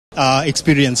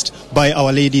experienced by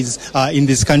our ladies in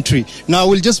this country. Now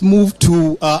we'll just move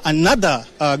to another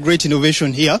great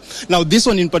innovation here. Now this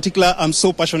one in particular I'm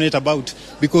so passionate about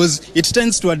because it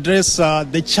tends to address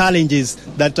the challenges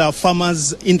that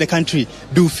farmers in the country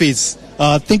do face.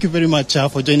 Thank you very much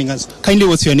for joining us. Kindly,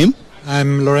 what's your name?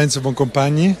 I'm Lorenzo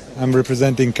Boncompagni. I'm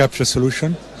representing Capture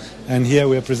Solution, and here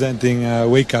we are presenting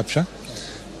weight capture,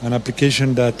 an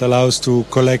application that allows to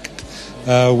collect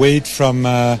weight from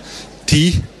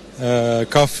tea,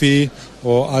 coffee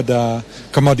or other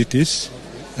commodities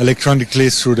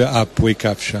electronically through the app Weight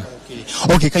Capture.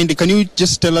 Okay, kindly, can you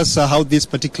just tell us how this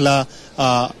particular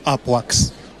app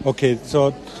works? Okay,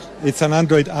 so it's an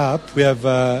Android app we have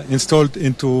installed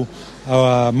into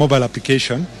our mobile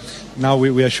application. Now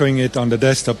we are showing it on the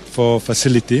desktop for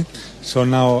facility. So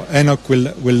now Enoch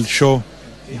will show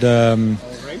the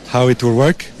how it will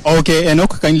work. Okay,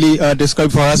 Enoch, kindly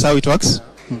describe for us how it works.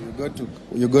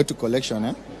 You go to collection,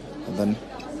 and then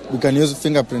we can use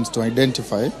fingerprints to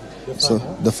identify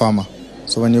the farmer.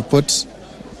 So when you put,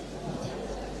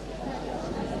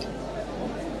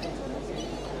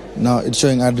 now it's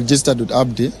showing I'm registered with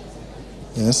Abdi.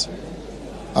 Yes.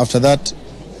 After that,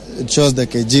 it shows the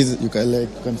kgs. You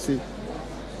can see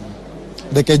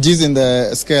the kgs in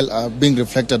the scale are being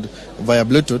reflected via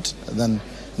Bluetooth. Then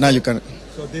now you can.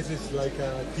 So this is like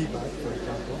a tea bag, for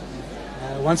example.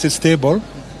 Once it's stable,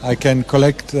 I can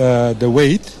collect the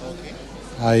weight. Okay.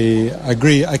 I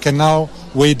agree. I can now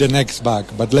weigh the next bag.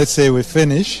 But let's say we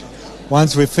finish.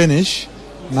 Once we finish,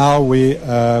 now we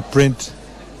print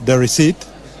the receipt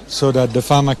so that the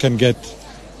farmer can get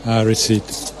a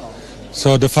receipt.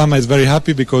 So the farmer is very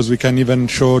happy because we can even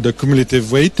show the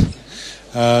cumulative weight.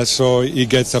 So he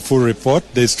gets a full report.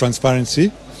 There's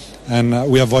transparency, and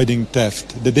we're avoiding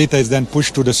theft. The data is then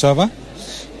pushed to the server,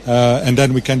 and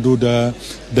then we can do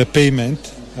the payment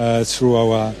through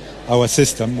our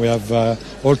system. We have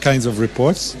all kinds of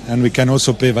reports, and we can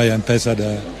also pay via M-Pesa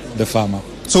the farmer.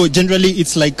 So generally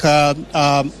it's like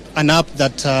an app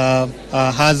that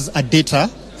has a data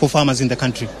for farmers in the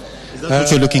country. Is that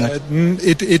what you're looking at?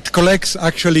 It collects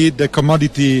actually the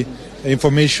commodity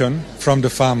information from the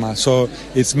farmer. So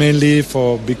it's mainly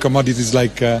for big commodities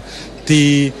like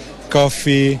tea,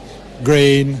 coffee,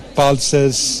 grain,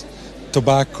 pulses,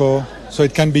 tobacco. So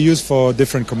it can be used for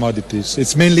different commodities.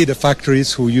 It's mainly the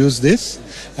factories who use this,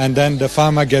 and then the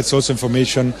farmer gets also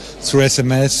information through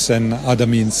SMS and other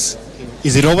means.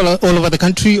 Is it all over the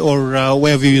country, or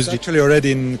where have you used it? Actually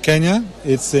already in Kenya,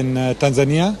 it's in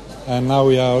Tanzania, and now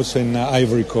we are also in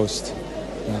Ivory Coast.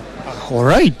 Yeah. All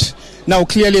right. Now,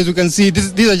 clearly, as you can see,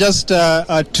 these are just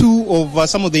two of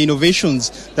some of the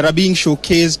innovations that are being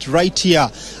showcased right here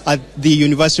at the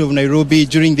University of Nairobi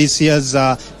during this year's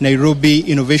Nairobi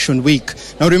Innovation Week.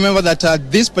 Now, remember that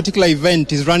this particular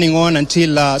event is running on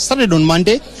until, started on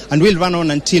Monday and will run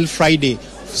on until Friday.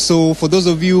 So for those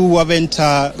of you who haven't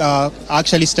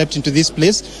actually stepped into this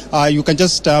place, you can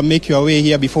just make your way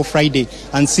here before Friday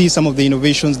and see some of the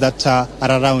innovations that are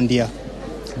around here.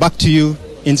 Back to you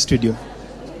in studio.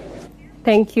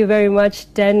 Thank you very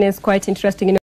much, Dennis. Quite interesting.